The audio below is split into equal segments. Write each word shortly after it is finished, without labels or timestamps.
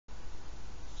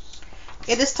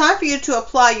It is time for you to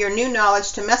apply your new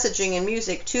knowledge to messaging and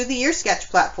music to the EarSketch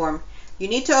platform. You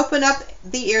need to open up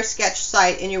the EarSketch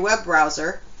site in your web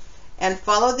browser and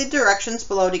follow the directions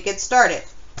below to get started.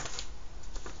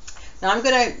 Now I'm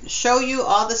going to show you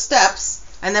all the steps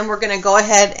and then we're going to go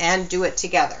ahead and do it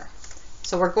together.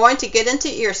 So we're going to get into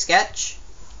EarSketch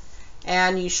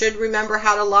and you should remember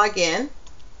how to log in.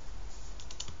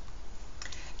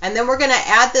 And then we're going to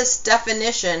add this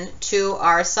definition to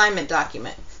our assignment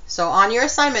document. So on your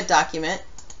assignment document,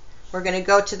 we're going to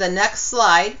go to the next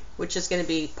slide, which is going to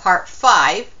be part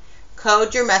 5,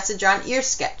 code your message on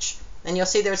EarSketch. And you'll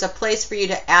see there's a place for you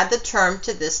to add the term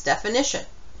to this definition.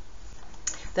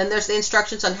 Then there's the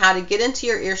instructions on how to get into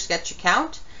your EarSketch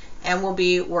account, and we'll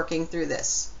be working through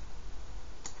this.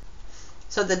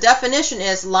 So the definition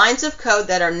is lines of code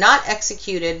that are not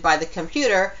executed by the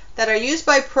computer that are used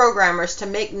by programmers to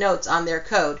make notes on their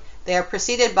code. They are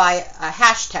preceded by a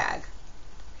hashtag.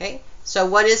 Okay, so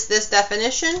what is this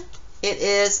definition? It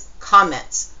is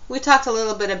comments. We talked a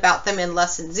little bit about them in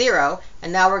lesson 0,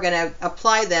 and now we're going to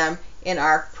apply them in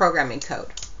our programming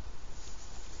code.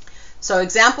 So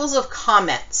examples of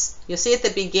comments. You'll see at the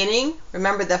beginning,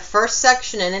 remember the first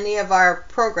section in any of our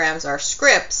programs, our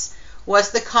scripts,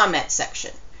 was the comment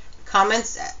section.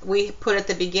 Comments we put at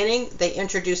the beginning, they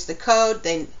introduce the code,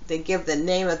 they give the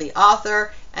name of the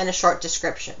author and a short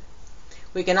description.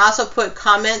 We can also put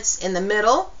comments in the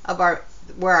middle of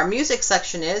where our music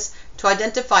section is to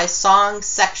identify song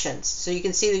sections. So you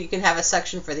can see that you can have a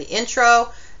section for the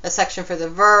intro, a section for the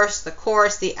verse, the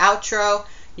chorus, the outro.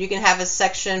 You can have a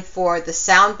section for the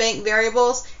sound bank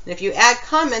variables. And if you add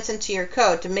comments into your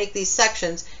code to make these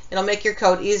sections, it'll make your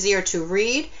code easier to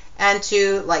read and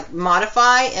to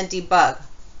modify and debug.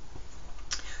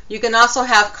 You can also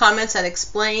have comments that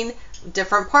explain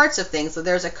different parts of things. So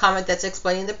there's a comment that's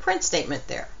explaining the print statement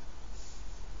there.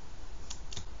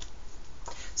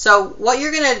 So what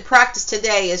you're going to practice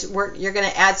today is you're going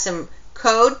to add some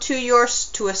code to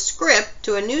a script,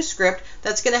 to a new script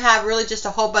that's going to have really just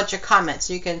a whole bunch of comments.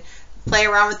 So you can play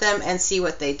around with them and see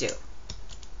what they do.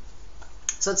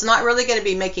 So it's not really going to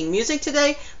be making music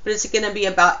today, but it's going to be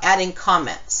about adding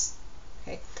comments.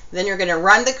 Okay. Then you're going to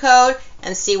run the code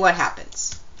and see what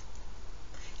happens.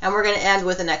 And we're going to end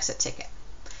with an exit ticket.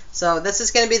 So this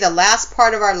is going to be the last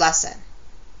part of our lesson.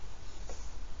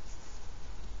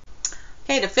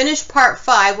 Okay, to finish part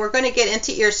 5, we're going to get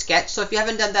into EarSketch. So if you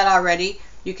haven't done that already,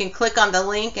 you can click on the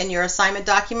link in your assignment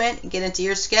document, get into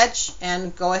EarSketch,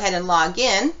 and go ahead and log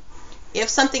in. If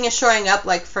something is showing up,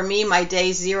 like for me, my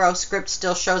day 0 script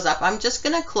still shows up, I'm just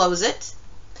going to close it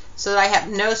so that I have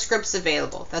no scripts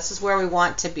available. This is where we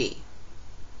want to be.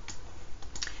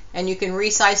 And you can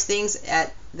resize things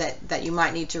that you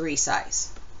might need to resize.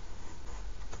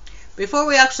 Before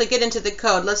we actually get into the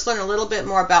code, let's learn a little bit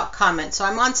more about comments. So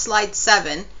I'm on slide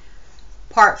 7,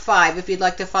 part 5, if you'd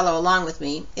like to follow along with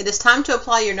me. It is time to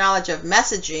apply your knowledge of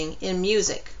messaging in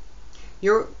music.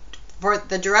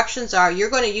 The directions are, you're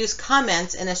going to use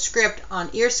comments in a script on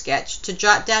EarSketch to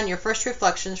jot down your first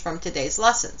reflections from today's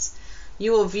lessons.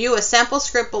 You will view a sample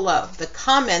script below. The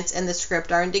comments in the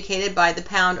script are indicated by the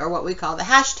pound, or what we call the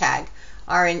hashtag,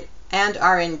 are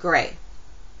in gray.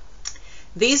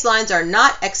 These lines are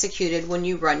not executed when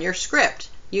you run your script.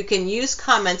 You can use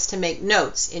comments to make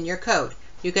notes in your code.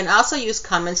 You can also use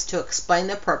comments to explain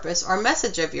the purpose or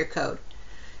message of your code.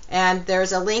 And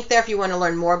there's a link there if you want to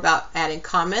learn more about adding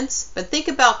comments. But think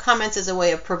about comments as a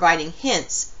way of providing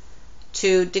hints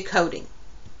to decoding.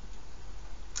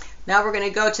 Now we're going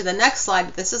to go to the next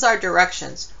slide. This is our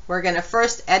directions. We're going to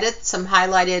first edit some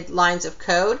highlighted lines of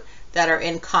code that are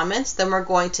in comments. Then we're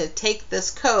going to take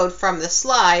this code from the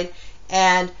slide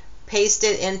and paste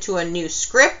it into a new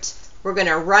script. We're going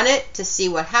to run it to see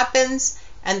what happens,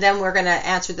 and then we're going to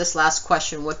answer this last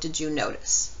question: what did you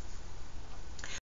notice?